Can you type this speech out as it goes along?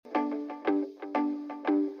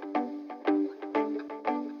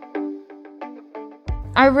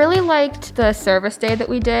I really liked the service day that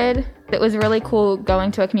we did. It was really cool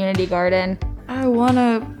going to a community garden. I want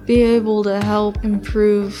to be able to help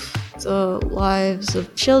improve the lives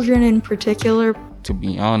of children in particular. To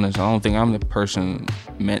be honest, I don't think I'm the person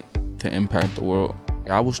meant to impact the world.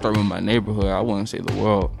 I will start with my neighborhood. I wouldn't say the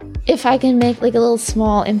world. If I can make like a little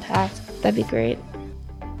small impact, that'd be great.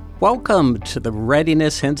 Welcome to the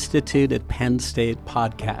Readiness Institute at Penn State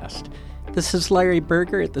podcast. This is Larry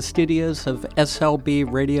Berger at the studios of SLB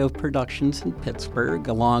Radio Productions in Pittsburgh,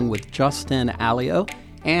 along with Justin Alio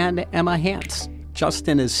and Emma Hance.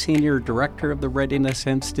 Justin is Senior Director of the Readiness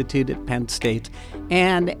Institute at Penn State,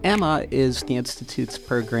 and Emma is the Institute's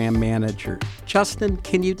Program Manager. Justin,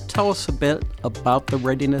 can you tell us a bit about the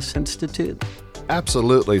Readiness Institute?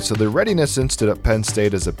 Absolutely. So the Readiness Institute at Penn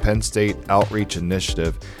State is a Penn State outreach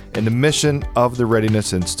initiative, and the mission of the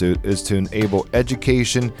Readiness Institute is to enable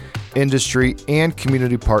education, industry, and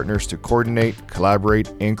community partners to coordinate,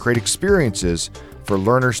 collaborate, and create experiences for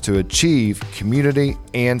learners to achieve community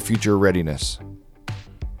and future readiness.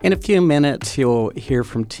 In a few minutes, you'll hear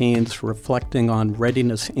from teens reflecting on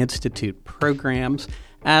Readiness Institute programs,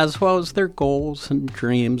 as well as their goals and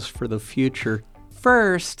dreams for the future.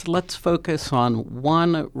 First, let's focus on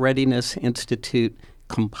one Readiness Institute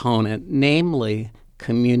component, namely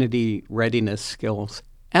community readiness skills.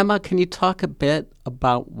 Emma, can you talk a bit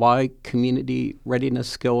about why community readiness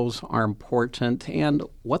skills are important and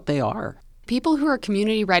what they are? People who are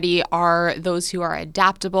community ready are those who are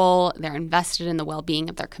adaptable, they're invested in the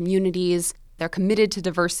well-being of their communities, they're committed to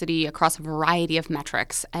diversity across a variety of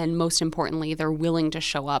metrics, and most importantly, they're willing to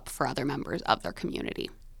show up for other members of their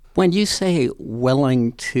community. When you say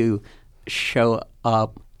willing to show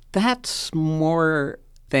up, that's more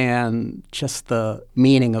than just the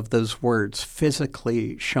meaning of those words,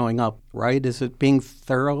 physically showing up, right? Is it being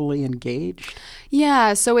thoroughly engaged?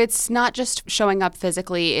 Yeah, so it's not just showing up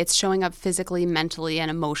physically, it's showing up physically, mentally,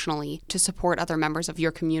 and emotionally to support other members of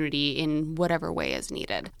your community in whatever way is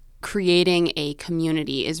needed. Creating a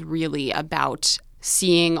community is really about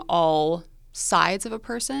seeing all sides of a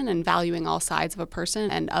person and valuing all sides of a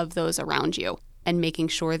person and of those around you, and making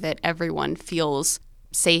sure that everyone feels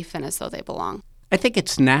safe and as though they belong. I think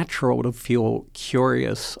it's natural to feel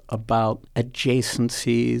curious about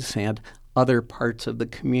adjacencies and other parts of the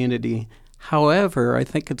community. However, I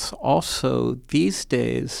think it's also these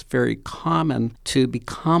days very common to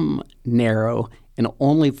become narrow and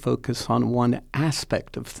only focus on one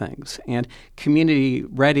aspect of things. And community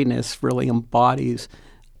readiness really embodies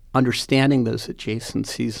understanding those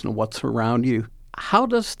adjacencies and what's around you. How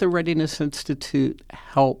does the Readiness Institute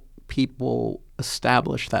help people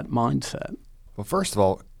establish that mindset? Well, first of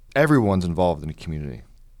all, everyone's involved in the community.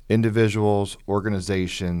 Individuals,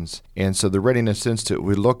 organizations, and so the Readiness Institute,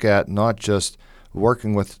 we look at not just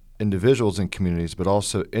working with individuals in communities, but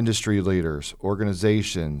also industry leaders,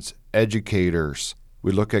 organizations, educators.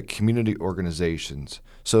 We look at community organizations.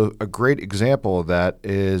 So a great example of that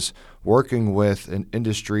is working with an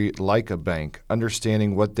industry like a bank,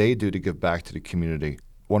 understanding what they do to give back to the community.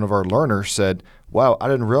 One of our learners said, wow, I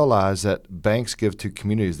didn't realize that banks give to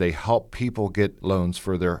communities. They help people get loans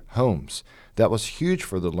for their homes. That was huge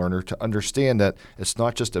for the learner to understand that it's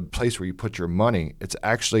not just a place where you put your money, it's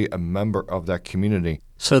actually a member of that community.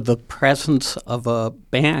 So the presence of a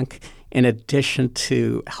bank, in addition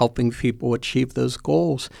to helping people achieve those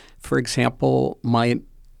goals, for example, might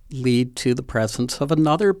lead to the presence of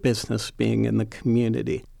another business being in the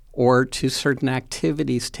community or to certain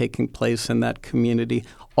activities taking place in that community,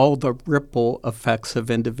 all the ripple effects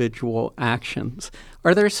of individual actions.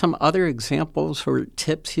 Are there some other examples or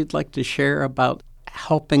tips you'd like to share about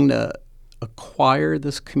helping to acquire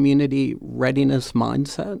this community readiness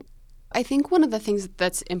mindset? I think one of the things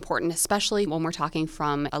that's important, especially when we're talking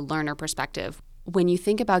from a learner perspective, when you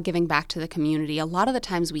think about giving back to the community, a lot of the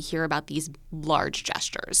times we hear about these large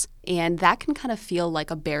gestures, and that can kind of feel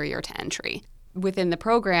like a barrier to entry. Within the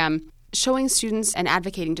program, showing students and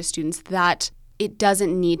advocating to students that it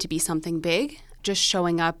doesn't need to be something big. Just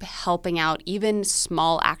showing up, helping out, even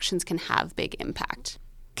small actions can have big impact.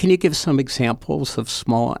 Can you give some examples of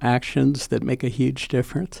small actions that make a huge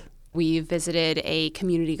difference? We visited a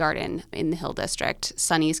community garden in the Hill District,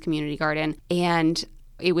 Sunny's Community Garden, and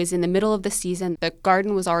it was in the middle of the season. The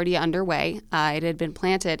garden was already underway. It had been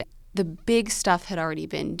planted. The big stuff had already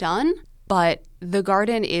been done, but the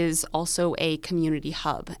garden is also a community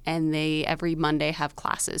hub, and they every Monday have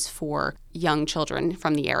classes for young children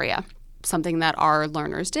from the area. Something that our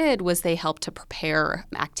learners did was they helped to prepare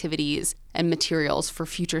activities and materials for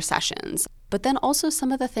future sessions, but then also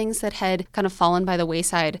some of the things that had kind of fallen by the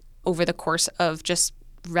wayside over the course of just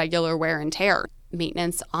regular wear and tear.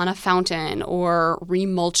 maintenance on a fountain or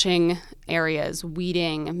remulching areas,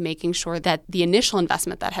 weeding, making sure that the initial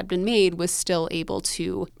investment that had been made was still able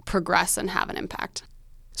to progress and have an impact.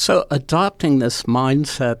 So adopting this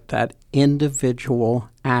mindset that individual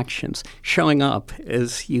actions, showing up,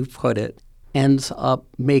 as you put it, ends up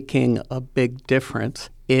making a big difference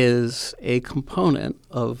is a component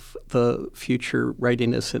of the Future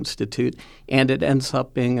Readiness Institute, and it ends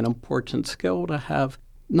up being an important skill to have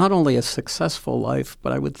not only a successful life,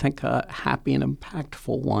 but I would think a happy and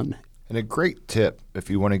impactful one. And a great tip if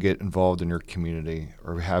you want to get involved in your community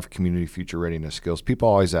or have community future readiness skills, people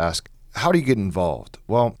always ask, how do you get involved?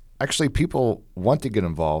 Well, actually, people want to get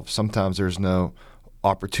involved. Sometimes there's no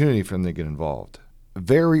opportunity for them to get involved.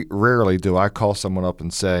 Very rarely do I call someone up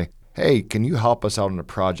and say, hey, can you help us out on a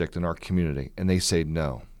project in our community? And they say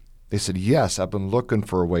no. They said, yes, I've been looking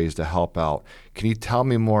for ways to help out. Can you tell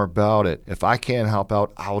me more about it? If I can't help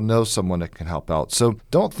out, I'll know someone that can help out. So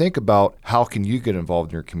don't think about how can you get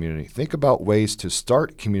involved in your community. Think about ways to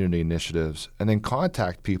start community initiatives and then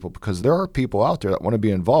contact people, because there are people out there that want to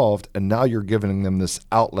be involved, and now you're giving them this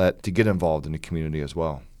outlet to get involved in the community as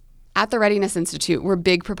well. At the Readiness Institute, we're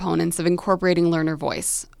big proponents of incorporating learner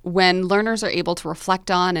voice. When learners are able to reflect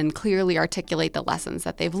on and clearly articulate the lessons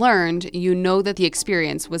that they've learned, you know that the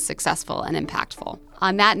experience was successful and impactful.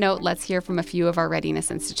 On that note, let's hear from a few of our Readiness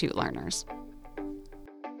Institute learners.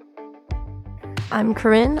 I'm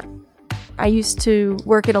Corinne. I used to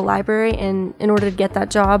work at a library, and in order to get that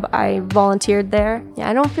job, I volunteered there. Yeah,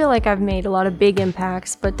 I don't feel like I've made a lot of big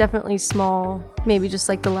impacts, but definitely small, maybe just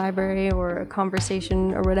like the library or a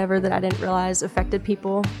conversation or whatever that I didn't realize affected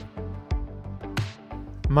people.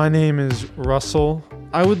 My name is Russell.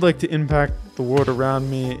 I would like to impact the world around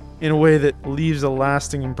me in a way that leaves a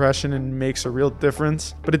lasting impression and makes a real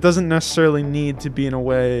difference, but it doesn't necessarily need to be in a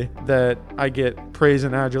way that I get praise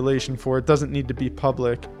and adulation for. It doesn't need to be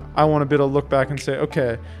public. I want to be able to look back and say,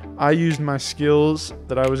 okay, I used my skills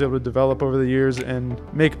that I was able to develop over the years and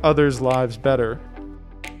make others' lives better.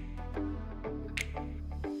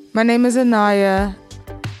 My name is Anaya.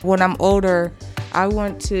 When I'm older, I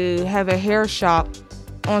want to have a hair shop.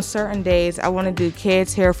 On certain days, I want to do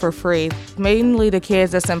kids' hair for free, mainly the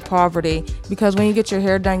kids that's in poverty, because when you get your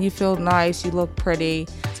hair done, you feel nice, you look pretty.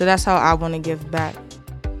 So that's how I want to give back.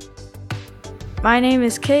 My name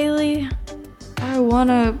is Kaylee. I want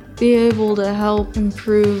to be able to help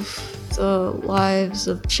improve the lives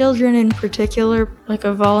of children in particular, like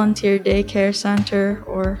a volunteer daycare center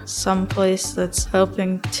or some place that's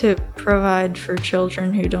helping to provide for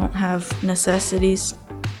children who don't have necessities.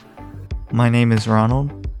 My name is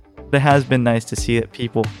Ronald. It has been nice to see that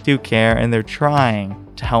people do care and they're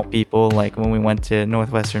trying to help people. Like when we went to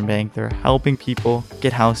Northwestern Bank, they're helping people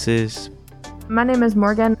get houses. My name is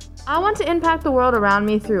Morgan. I want to impact the world around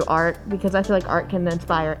me through art because I feel like art can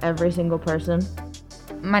inspire every single person.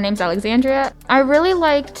 My name's Alexandria. I really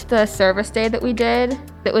liked the service day that we did.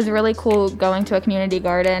 It was really cool going to a community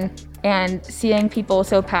garden and seeing people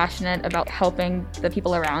so passionate about helping the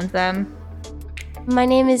people around them. My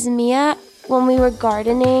name is Mia. When we were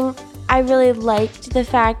gardening, I really liked the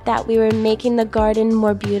fact that we were making the garden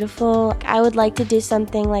more beautiful. I would like to do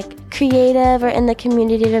something like creative or in the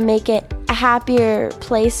community to make it a happier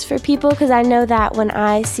place for people, because I know that when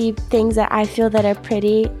I see things that I feel that are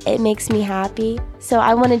pretty, it makes me happy. So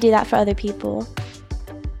I want to do that for other people.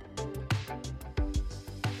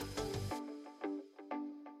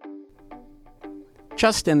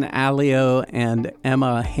 Justin Alio and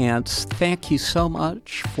Emma Hance, thank you so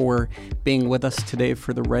much for being with us today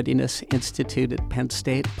for the Readiness Institute at Penn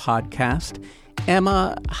State podcast.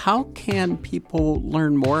 Emma, how can people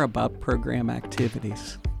learn more about program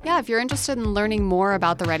activities? Yeah, if you're interested in learning more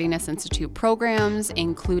about the Readiness Institute programs,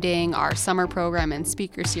 including our summer program and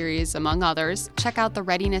speaker series, among others, check out the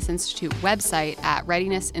Readiness Institute website at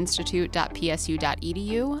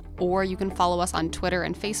readinessinstitute.psu.edu, or you can follow us on Twitter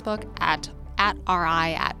and Facebook at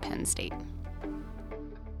RI at Penn State.